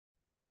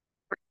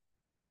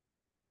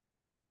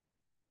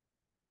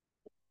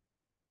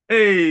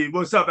Hey,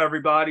 what's up,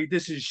 everybody?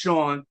 This is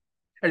Shaun,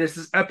 and this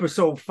is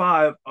episode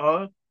 5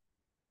 of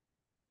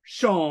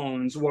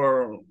Shaun's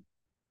World.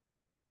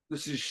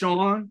 This is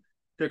Shaun,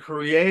 the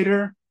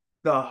creator,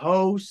 the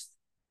host,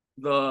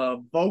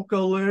 the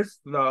vocalist,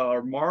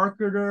 the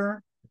marketer,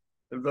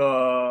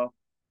 the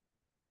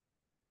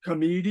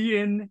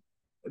comedian,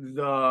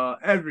 the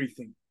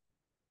everything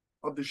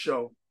of the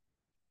show.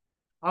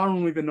 I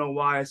don't even know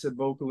why I said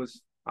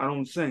vocalist. I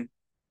don't sing,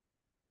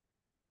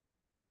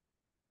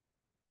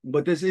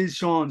 but this is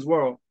Shaun's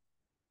World.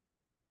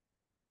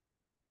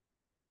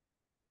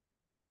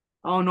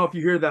 I don't know if you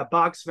hear that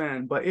box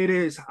fan, but it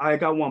is. I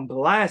got one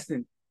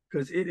blasting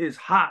because it is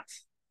hot.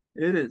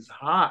 It is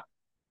hot.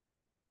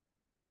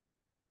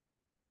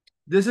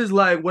 This is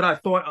like what I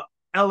thought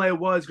LA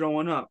was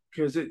growing up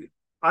because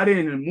I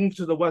didn't move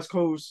to the West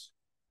Coast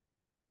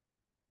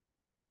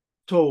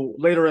till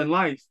later in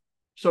life.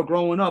 So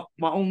growing up,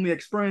 my only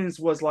experience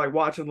was like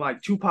watching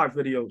like Tupac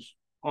videos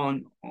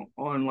on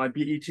like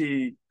BET,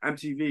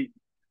 MTV.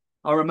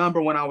 I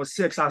remember when I was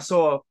 6, I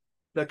saw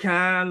the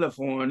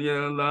California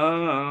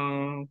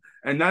Love,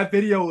 and that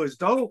video is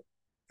dope.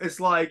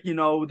 It's like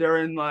they're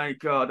in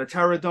like the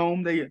Terror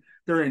Dome.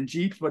 They're in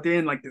jeeps, but they're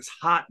in like this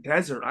hot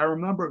desert. I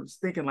remember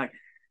thinking like,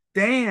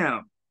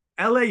 damn,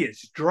 LA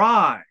is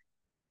dry.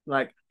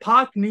 Like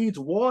Pac needs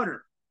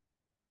water.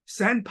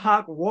 Send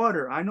Pac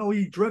water. I know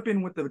he's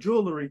dripping with the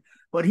jewelry,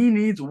 but he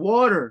needs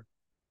water.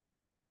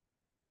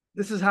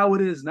 This is how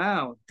it is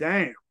now.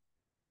 Damn.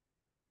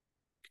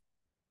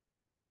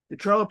 The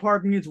trailer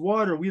park needs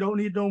water. We don't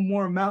need no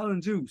more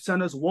Mountain Dew.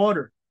 Send us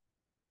water.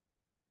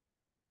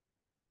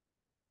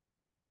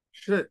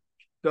 Shit.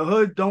 The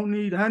hood don't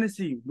need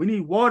Hennessy. We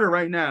need water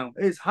right now.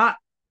 It's hot.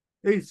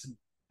 It's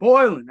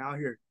boiling out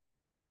here.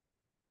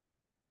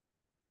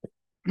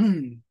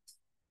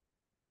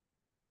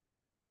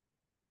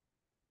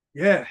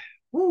 Yeah.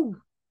 Woo.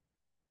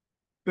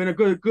 Been a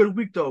good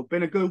week though.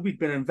 Been a good week.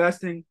 Been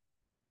investing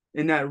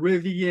in that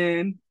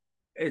Rivian.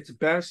 It's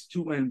best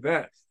to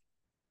invest.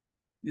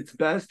 It's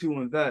best to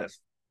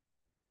invest.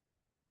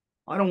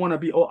 I don't want to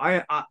be old.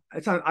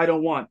 It's not I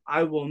don't want.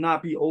 I will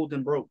not be old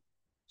and broke.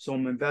 So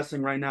I'm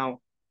investing right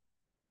now.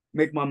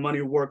 Make my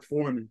money work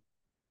for me.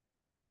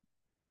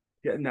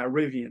 Getting that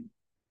Rivian.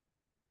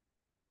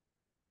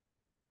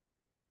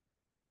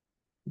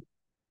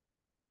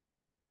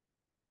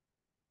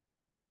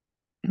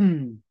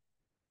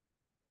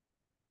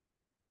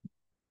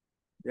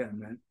 Yeah,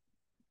 man.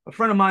 A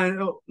friend of mine,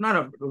 not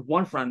a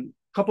one friend,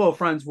 a couple of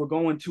friends were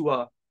going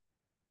to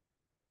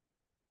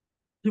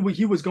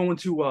he was going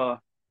to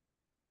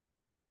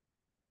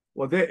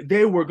well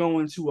they were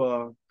going to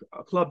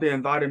a club. They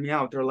invited me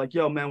out. They're like,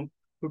 yo, man,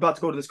 we're about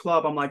to go to this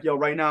club. I'm like, yo,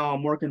 right now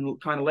I'm working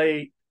kind of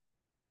late.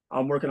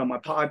 I'm working on my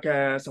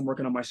podcast. I'm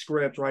working on my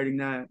script, writing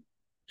that.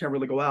 Can't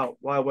really go out.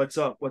 Why? What's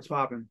up? What's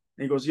popping?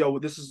 And he goes, yo,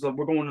 this is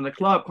we're going to the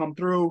club. Come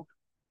through.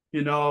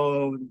 We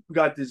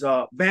got this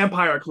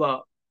vampire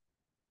club.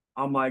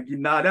 I'm like,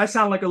 nah, that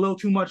sounds like a little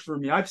too much for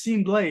me. I've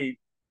seen Blade.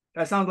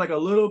 That sounds like a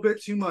little bit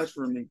too much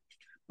for me.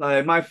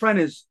 Like my friend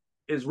is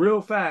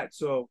real fat,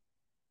 so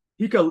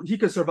he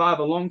could survive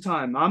a long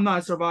time. I'm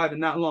not surviving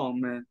that long,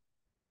 man.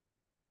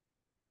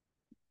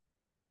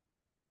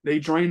 They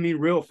drain me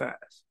real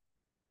fast.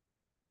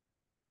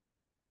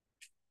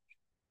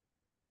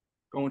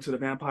 Going to the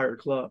vampire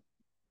club.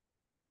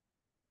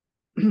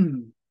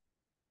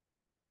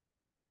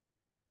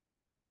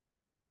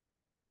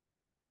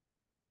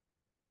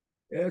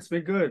 Yeah, it's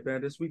been good, man.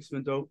 This week's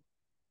been dope.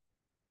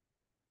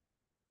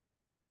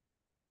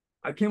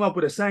 I came up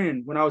with a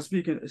saying when I was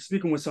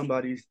speaking with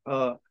somebody.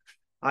 I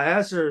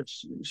asked her,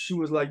 she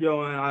was like,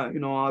 "Yo,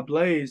 and I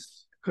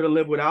Blaze couldn't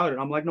live without it."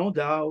 I'm like, "No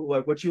doubt.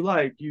 Like, what you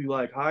like? You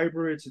like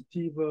hybrid,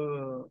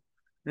 sativa,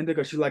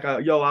 indica?" She's like,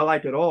 "Yo, I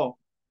like it all."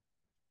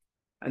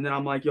 And then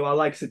I'm like, "Yo, I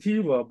like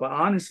sativa, but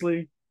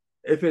honestly,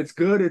 if it's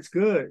good, it's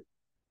good,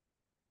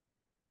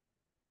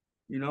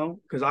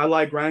 because I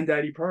like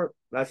Granddaddy Perp.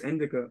 That's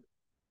indica.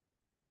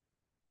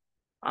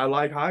 I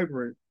like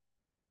hybrid.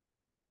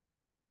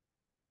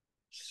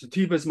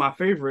 Sativa is my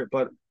favorite,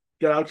 but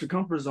get out your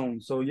comfort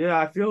zone." So yeah,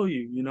 I feel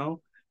you.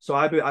 So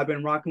I've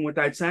been rocking with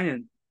that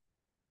saying.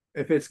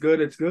 If it's good,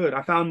 it's good.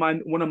 I found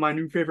one of my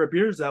new favorite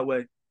beers that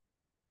way.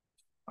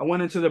 I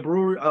went into the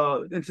brewery,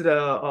 into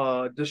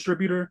the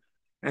distributor,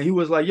 and he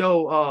was like,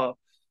 "Yo,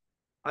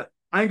 I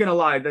ain't gonna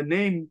lie, the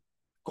name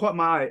caught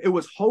my eye. It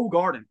was Ho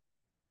Garden.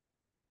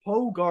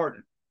 Ho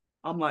Garden."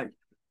 I'm like,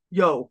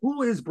 "Yo,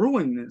 who is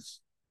brewing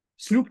this?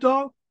 Snoop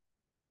Dogg?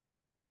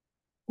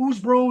 Who's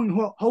brewing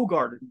Ho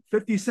Garden?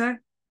 50 Cent?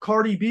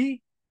 Cardi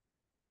B?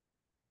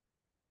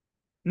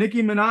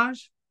 Nicki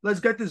Minaj? Let's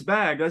get this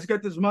bag. Let's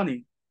get this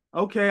money."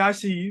 Okay, I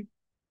see you.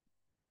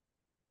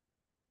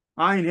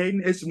 I ain't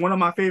hating. It's one of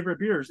my favorite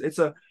beers.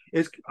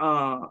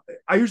 I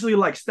usually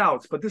like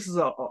stouts, but this is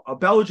a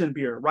Belgian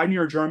beer right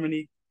near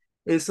Germany.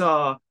 It's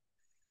uh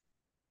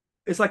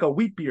it's like a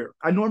wheat beer.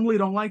 I normally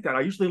don't like that.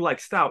 I usually like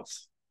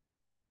stouts,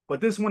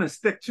 but this one is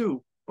thick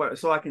too. But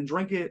so I can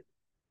drink it.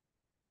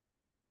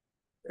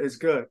 It's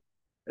good.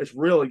 It's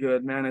really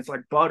good, man. It's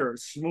like butter.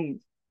 It's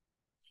smooth.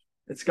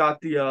 It's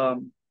got the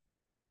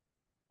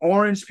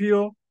orange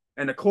peel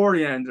and the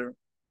coriander.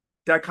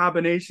 That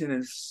combination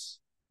is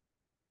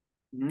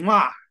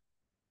mwah,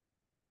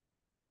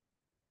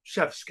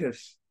 chef's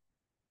kiss.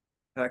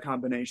 That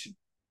combination.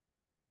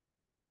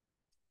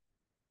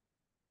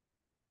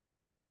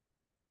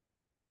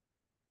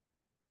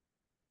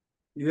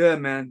 Yeah,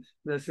 man.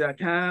 That's that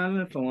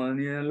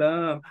California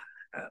love.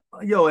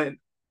 Yo, and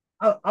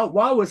while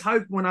I was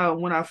hyped when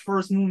I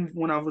first moved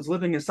when I was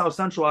living in South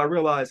Central, I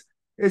realized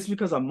it's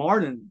because of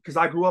Martin. Because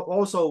I grew up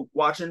also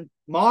watching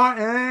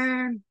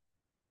Martin.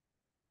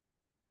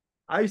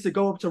 I used to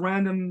go up to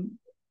random.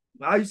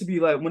 I used to be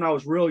like when I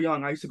was real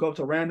young. I used to go up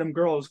to random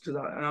girls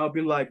and I'll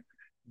be like,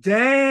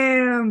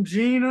 "Damn,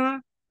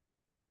 Gina,"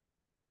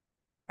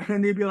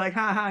 and they'd be like,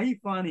 "Ha ha, he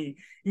funny.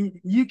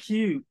 You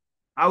cute."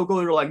 I would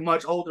go to like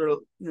much older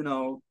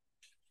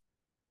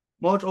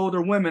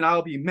women. I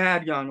would be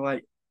mad young,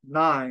 like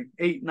 9,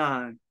 8,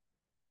 9.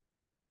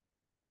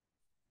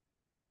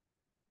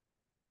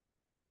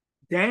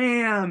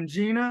 Damn,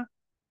 Gina,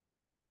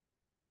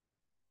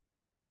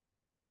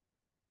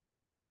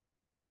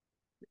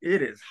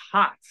 it is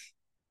hot.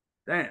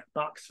 Damn,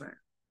 Bucks fan.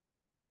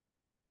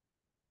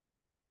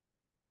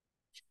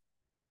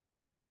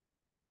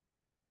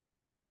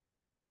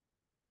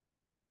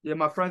 Yeah,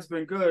 my friends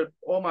been good.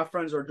 All my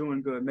friends are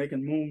doing good,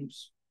 making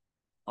moves,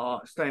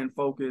 staying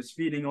focused,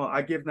 feeding on.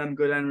 I give them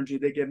good energy.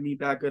 They give me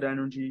back good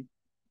energy.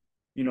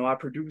 I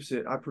produce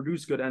it. I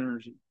produce good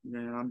energy.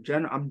 Yeah,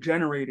 I'm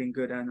generating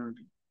good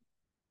energy.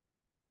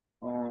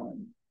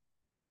 Um,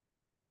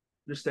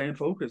 just staying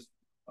focused.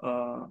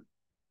 Uh,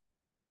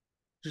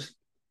 just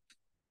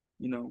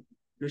you know,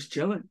 just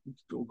chilling,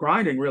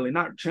 grinding. Really,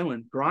 not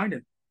chilling,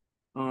 grinding.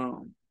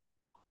 Um,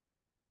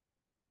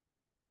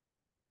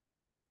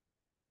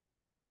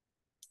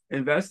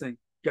 investing,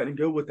 getting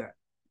good with that.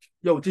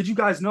 Yo, did you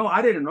guys know?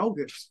 I didn't know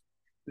this.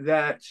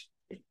 That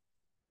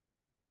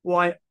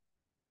well,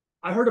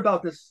 I heard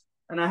about this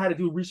and I had to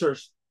do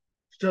research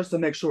just to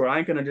make sure. I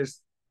ain't gonna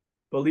just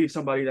believe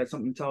somebody that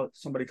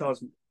somebody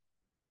tells me.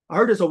 I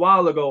heard this a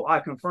while ago. I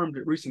confirmed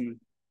it recently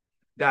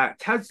that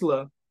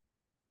Tesla,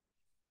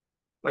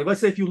 like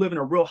let's say if you live in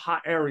a real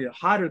hot area,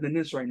 hotter than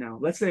this right now.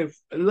 Let's say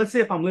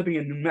if I'm living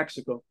in New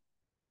Mexico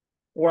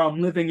or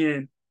I'm living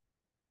in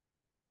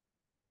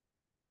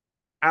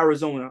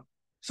Arizona,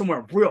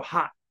 somewhere real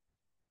hot.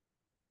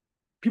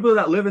 People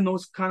that live in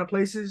those kind of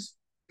places,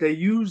 they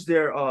use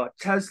their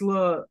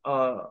Tesla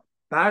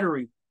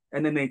battery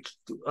and then they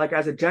like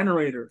as a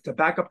generator to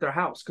back up their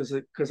house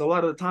because a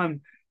lot of the time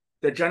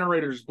the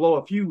generators blow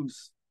a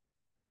fuse,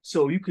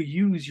 so you could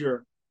use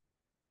your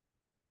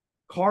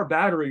car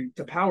battery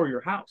to power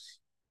your house,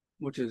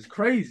 which is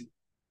crazy.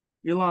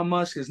 Elon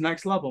Musk is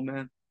next level,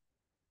 man.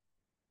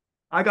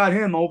 I got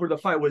him over the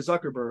fight with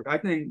Zuckerberg. I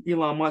think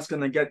Elon Musk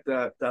gonna get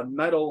the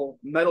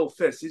metal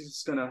fist. He's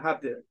just gonna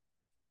have the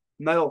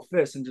metal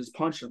fist and just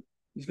punch him.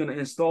 He's gonna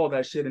install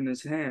that shit in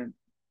his hand.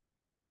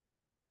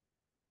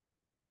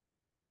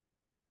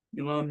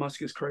 Elon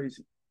Musk is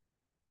crazy.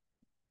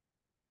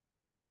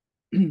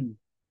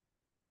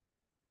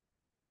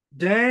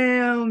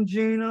 Damn,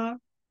 Gina.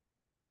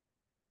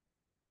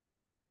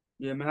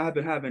 Yeah, man, I've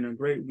been having a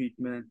great week,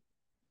 man.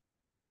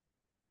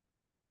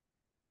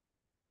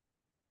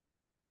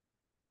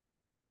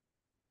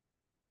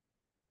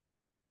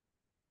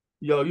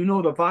 Yo,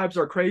 the vibes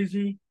are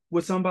crazy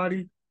with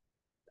somebody.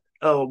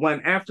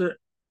 When after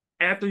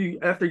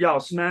y'all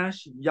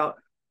smash, y'all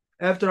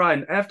after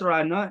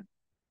I nut,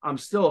 I'm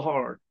still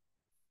hard.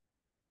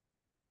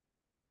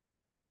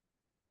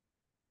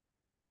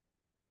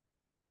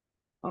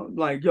 I'm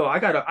like, yo, I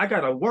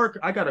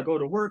gotta go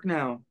to work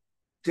now.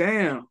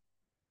 Damn,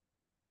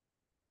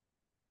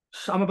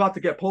 I'm about to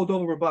get pulled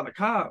over by the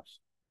cops,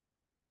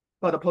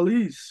 by the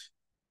police.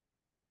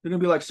 They're gonna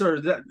be like,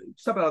 sir,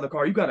 step out of the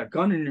car. You got a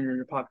gun in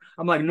your pocket.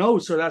 I'm like, no,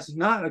 sir, that's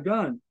not a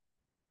gun.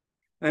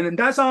 And then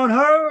that's on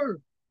her.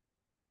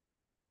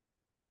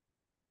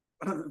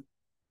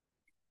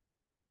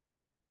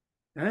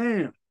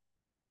 Damn.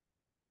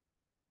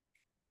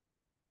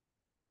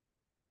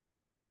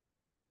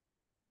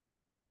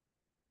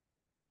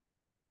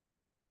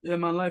 Yeah,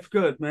 my life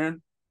good,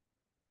 man.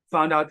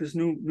 Found out this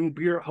new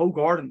beer, Whole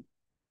Garden.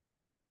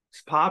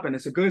 It's popping.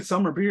 It's a good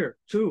summer beer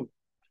too.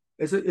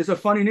 It's a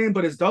funny name,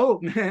 but it's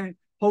dope, man.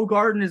 Whole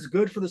Garden is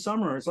good for the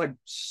summer. It's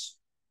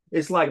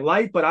like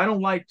light, but I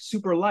don't like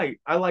super light.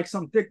 I like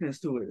some thickness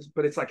to it,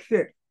 but it's like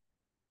thick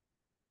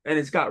and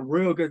it's got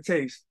real good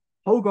taste.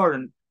 Whole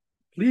Garden,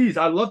 please,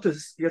 I'd love to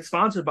get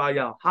sponsored by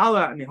y'all.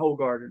 Holla at me, Whole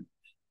Garden.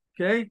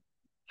 Okay?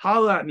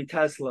 Holla at me,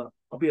 Tesla.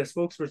 I'll be a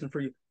spokesperson for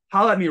you.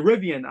 Holla at me,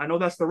 Rivian. I know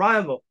that's the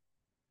rival.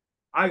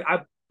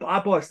 I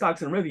bought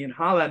stocks in Rivian.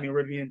 Holla at me,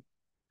 Rivian.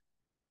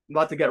 I'm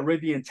about to get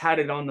Rivian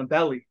tatted on the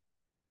belly.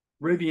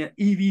 Rivian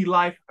EV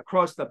life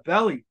across the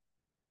belly.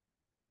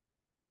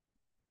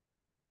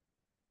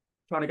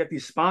 Trying to get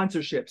these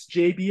sponsorships.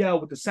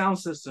 JBL with the sound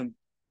system.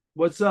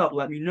 What's up?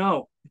 Let me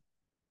know.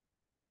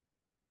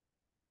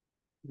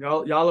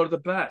 Y'all are the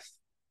best.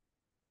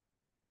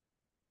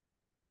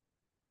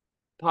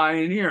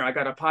 Pioneer. I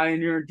got a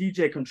Pioneer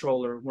DJ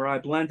controller where I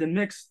blend and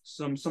mix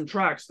some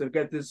tracks to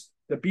get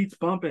the beats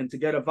bumping, to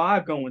get a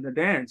vibe going, to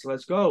dance.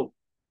 Let's go.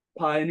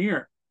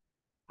 Pioneer.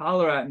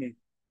 Holler at me.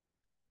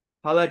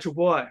 Holler at your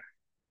boy.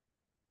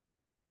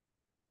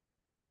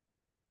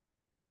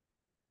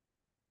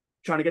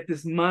 Trying to get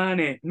this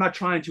money. I'm not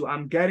trying to.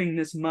 I'm getting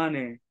this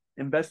money.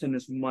 Investing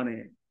this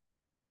money.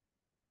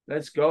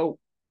 Let's go.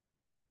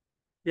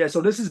 Yeah,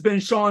 so this has been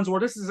Shaun's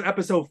World. This is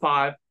episode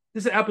 5.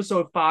 This is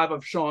episode 5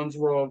 of Shaun's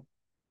World.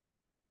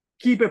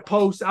 Keep it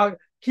post out.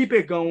 Keep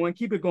it going.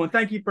 Keep it going.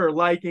 Thank you for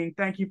liking.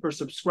 Thank you for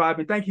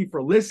subscribing. Thank you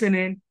for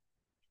listening.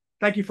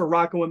 Thank you for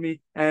rocking with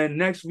me. And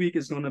next week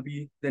is going to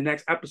be the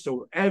next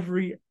episode.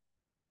 Every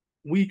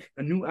week,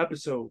 a new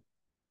episode.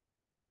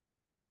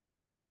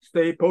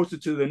 Stay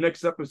posted to the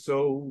next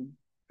episode.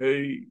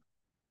 Hey.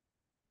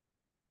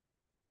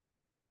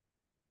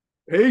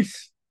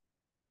 Peace.